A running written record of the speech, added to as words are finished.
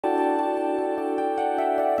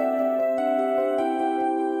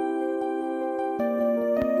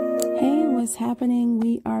what's happening?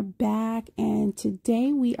 We are back, and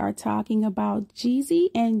today we are talking about Jeezy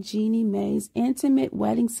and Jeannie Mai's intimate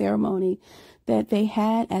wedding ceremony that they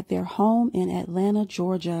had at their home in Atlanta,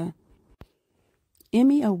 Georgia.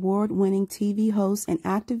 Emmy award-winning TV host and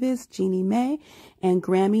activist Jeannie Mai and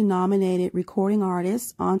Grammy-nominated recording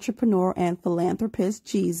artist, entrepreneur, and philanthropist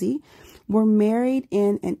Jeezy were married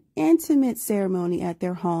in an intimate ceremony at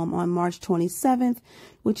their home on March 27th,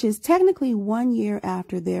 which is technically 1 year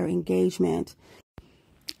after their engagement.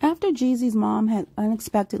 After Jeezy's mom had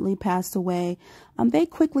unexpectedly passed away, they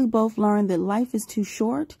quickly both learned that life is too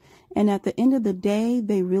short, and at the end of the day,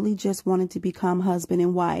 they really just wanted to become husband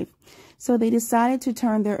and wife. So they decided to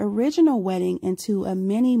turn their original wedding into a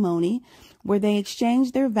mini-moni, where they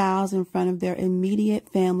exchanged their vows in front of their immediate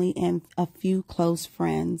family and a few close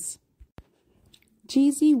friends.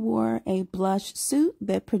 Jeezy wore a blush suit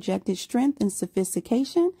that projected strength and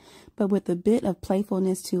sophistication, but with a bit of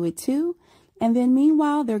playfulness to it too. And then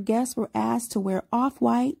meanwhile, their guests were asked to wear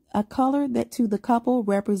off-white, a color that to the couple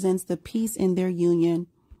represents the peace in their union.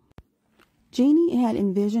 Jeannie had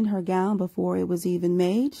envisioned her gown before it was even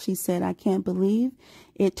made. She said, "I can't believe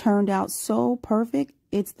it turned out so perfect.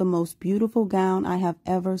 It's the most beautiful gown I have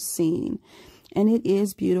ever seen." And it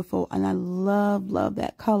is beautiful. And I love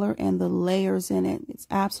that color and the layers in it. It's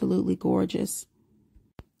absolutely gorgeous.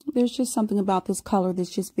 There's just something about this color that's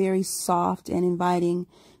just very soft and inviting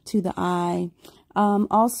to the eye.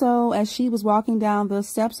 Also, as she was walking down the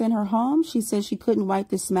steps in her home, she said she couldn't wipe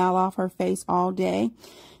the smile off her face all day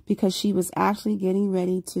because she was actually getting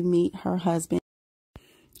ready to meet her husband.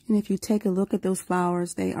 And if you take a look at those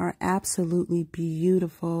flowers, they are absolutely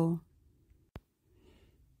beautiful.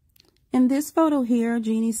 In this photo here,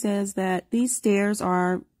 Jeannie says that these stairs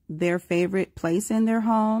are their favorite place in their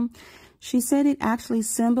home. She said it actually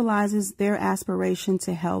symbolizes their aspiration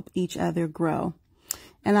to help each other grow.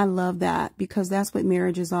 And I love that because that's what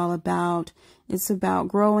marriage is all about. It's about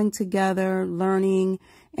growing together, learning,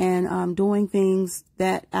 and doing things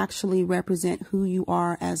that actually represent who you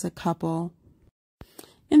are as a couple.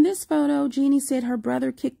 In this photo, Jeannie said her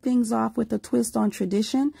brother kicked things off with a twist on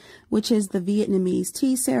tradition, which is the Vietnamese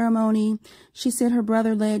tea ceremony. She said her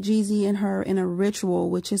brother led Jeezy and her in a ritual,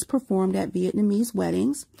 which is performed at Vietnamese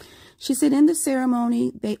weddings. She said in the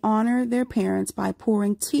ceremony, they honor their parents by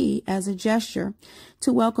pouring tea as a gesture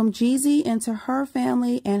to welcome Jeezy into her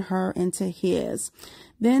family and her into his.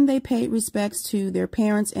 Then they paid respects to their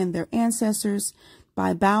parents and their ancestors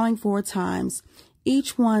by bowing 4 times,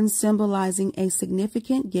 each one symbolizing a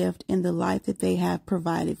significant gift in the life that they have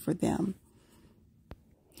provided for them.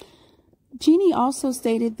 Jeannie also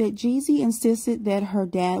stated that Jeezy insisted that her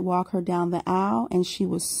dad walk her down the aisle, and she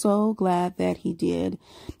was so glad that he did.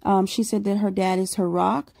 She said that her dad is her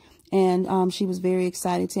rock, and she was very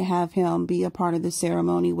excited to have him be a part of the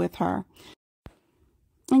ceremony with her.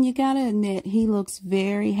 And you gotta admit, he looks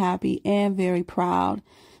very happy and very proud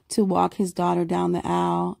to walk his daughter down the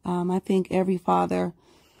aisle. I think every father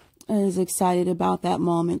is excited about that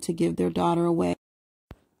moment to give their daughter away,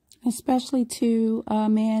 especially to a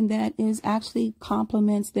man that is actually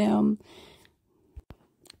compliments them.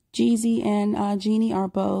 Jeezy and Jeannie are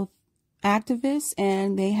both activists,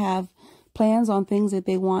 and they have plans on things that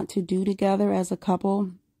they want to do together as a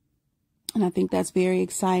couple. And I think that's very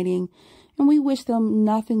exciting. And we wish them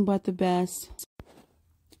nothing but the best.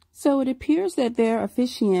 So it appears that their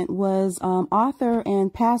officiant was author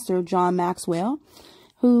and pastor John Maxwell,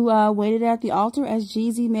 who waited at the altar as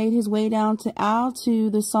Jeezy made his way down to aisle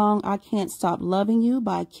to the song "I Can't Stop Loving You"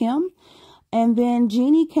 by Kim. And then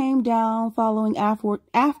Jeannie came down following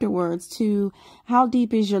afterwards to "How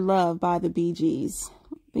Deep Is Your Love" by the Bee Gees.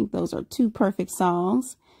 I think those are 2 perfect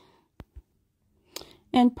songs.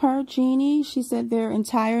 And per Jeannie, she said their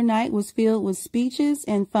entire night was filled with speeches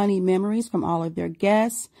and funny memories from all of their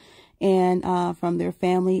guests and from their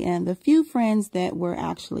family and the few friends that were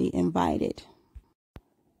actually invited.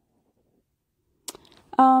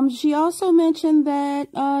 She also mentioned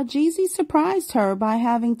that Jeezy surprised her by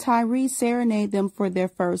having Tyrese serenade them for their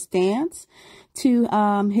first dance to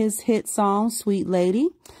his hit song, "Sweet Lady."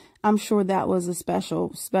 I'm sure that was a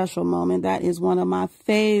special moment. That is one of my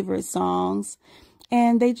favorite songs.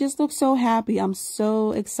 And they just look so happy. I'm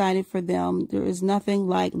so excited for them. There is nothing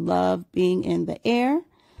like love being in the air.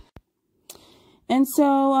 And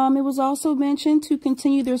so it was also mentioned to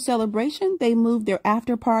continue their celebration. They moved their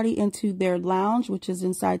after party into their lounge, which is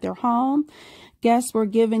inside their home. Guests were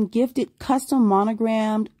given gifted custom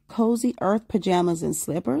monogrammed Cozy Earth pajamas and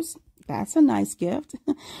slippers. That's a nice gift.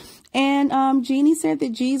 And Jeannie said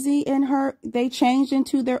that Jeezy and her, they changed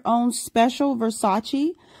into their own special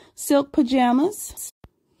Versace silk pajamas.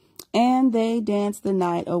 and they danced the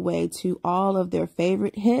night away to all of their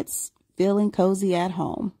favorite hits, feeling cozy at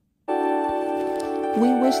home.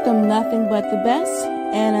 We wish them nothing but the best,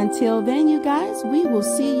 and until then, you guys, we will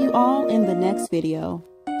see you all in the next video.